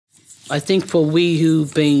I think for we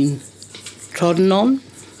who've been trodden on,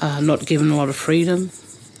 not given a lot of freedom,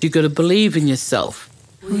 you've got to believe in yourself.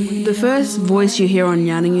 The first voice you hear on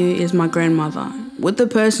Nyaaringu is my grandmother. With the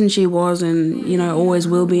person she was and, always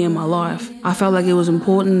will be in my life, I felt like it was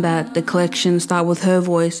important that the collection start with her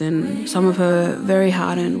voice and some of her very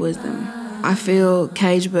hard-earned wisdom. I feel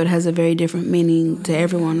Cage Bird has a very different meaning to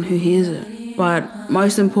everyone who hears it. But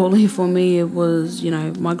most importantly for me, it was,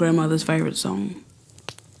 my grandmother's favourite song.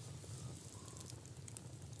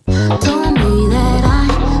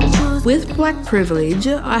 With Black Privilege,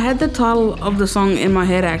 I had the title of the song in my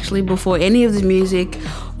head actually before any of the music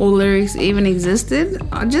or lyrics even existed.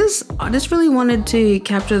 I just really wanted to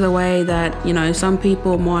capture the way that, some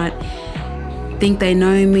people might think they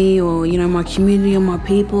know me or, my community or my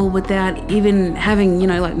people without even having,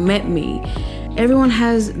 met me. Everyone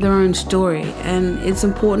has their own story, and it's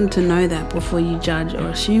important to know that before you judge or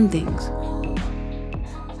assume things.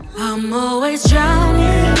 I'm always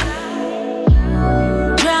drowning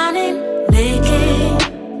naked.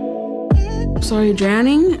 So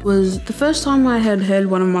Drowning was the first time I had heard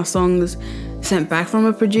one of my songs sent back from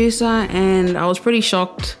a producer, and I was pretty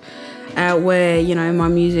shocked at where, my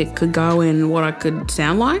music could go and what I could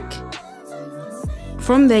sound like.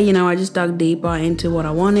 From there, I just dug deeper into what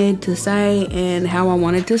I wanted to say and how I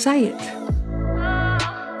wanted to say it.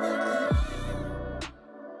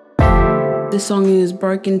 This song is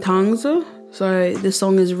Broken Tongues. So this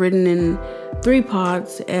song is written in 3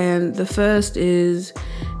 parts, and the first is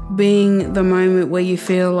being the moment where you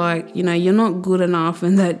feel like, you're not good enough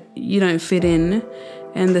and that you don't fit in.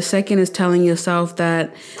 And the second is telling yourself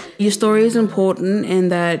that your story is important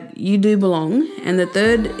and that you do belong. And the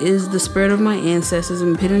third is the spirit of my ancestors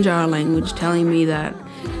in Pitjantjatjara language telling me that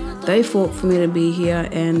they fought for me to be here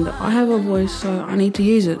and I have a voice, so I need to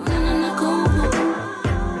use it.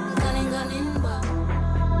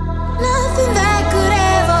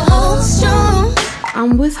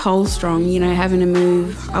 With Hold Strong, having to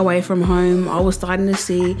move away from home, I was starting to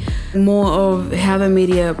see more of how the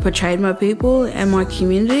media portrayed my people and my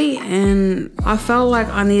community, and I felt like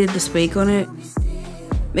I needed to speak on it.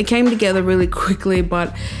 It came together really quickly,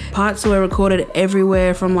 but parts were recorded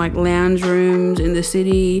everywhere, from like lounge rooms in the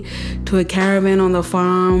city to a caravan on the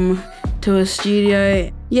farm to a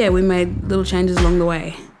studio. Yeah, we made little changes along the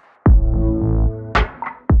way.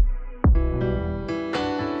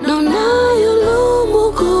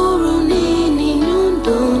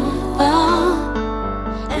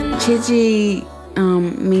 Chichi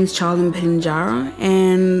means child in Pitjantjatjara,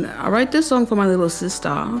 and I wrote this song for my little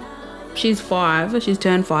sister. She's 5, she's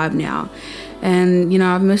turned 5 now, and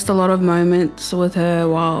I've missed a lot of moments with her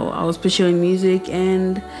while I was pursuing music,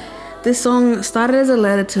 and this song started as a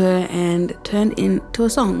letter to her and turned into a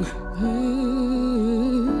song.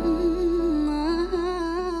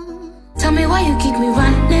 Tell me why you keep me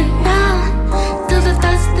running down till the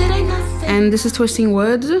thirst that ain't nothing. And this is Twisting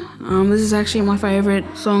Words. This is actually my favourite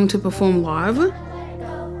song to perform live.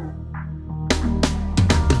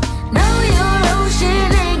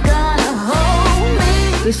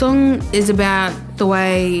 The song is about the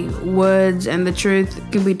way words and the truth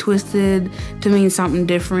can be twisted to mean something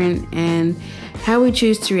different and how we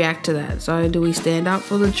choose to react to that. So do we stand up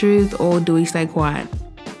for the truth or do we stay quiet?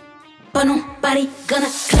 But nobody gonna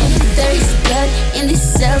claim there is blood in these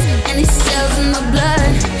cells and these cells in the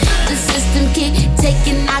blood. The system keep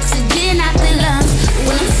taking oxygen out the lungs.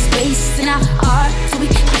 When I'm space in our heart, so we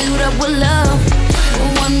build up with love.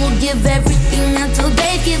 One will give everything until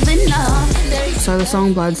they're giving up. So the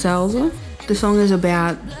song Blood Cells, the song is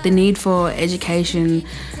about the need for education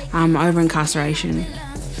over incarceration.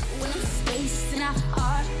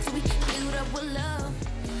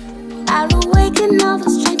 I'll awaken all the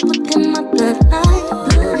strength within my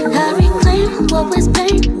bloodline. I reclaim what was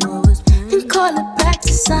pain and call it back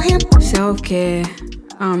to science. Self-care.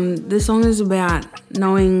 This song is about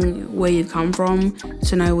knowing where you've come from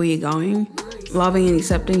to know where you're going. Loving and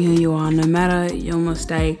accepting who you are, no matter your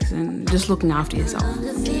mistakes, and just looking after yourself.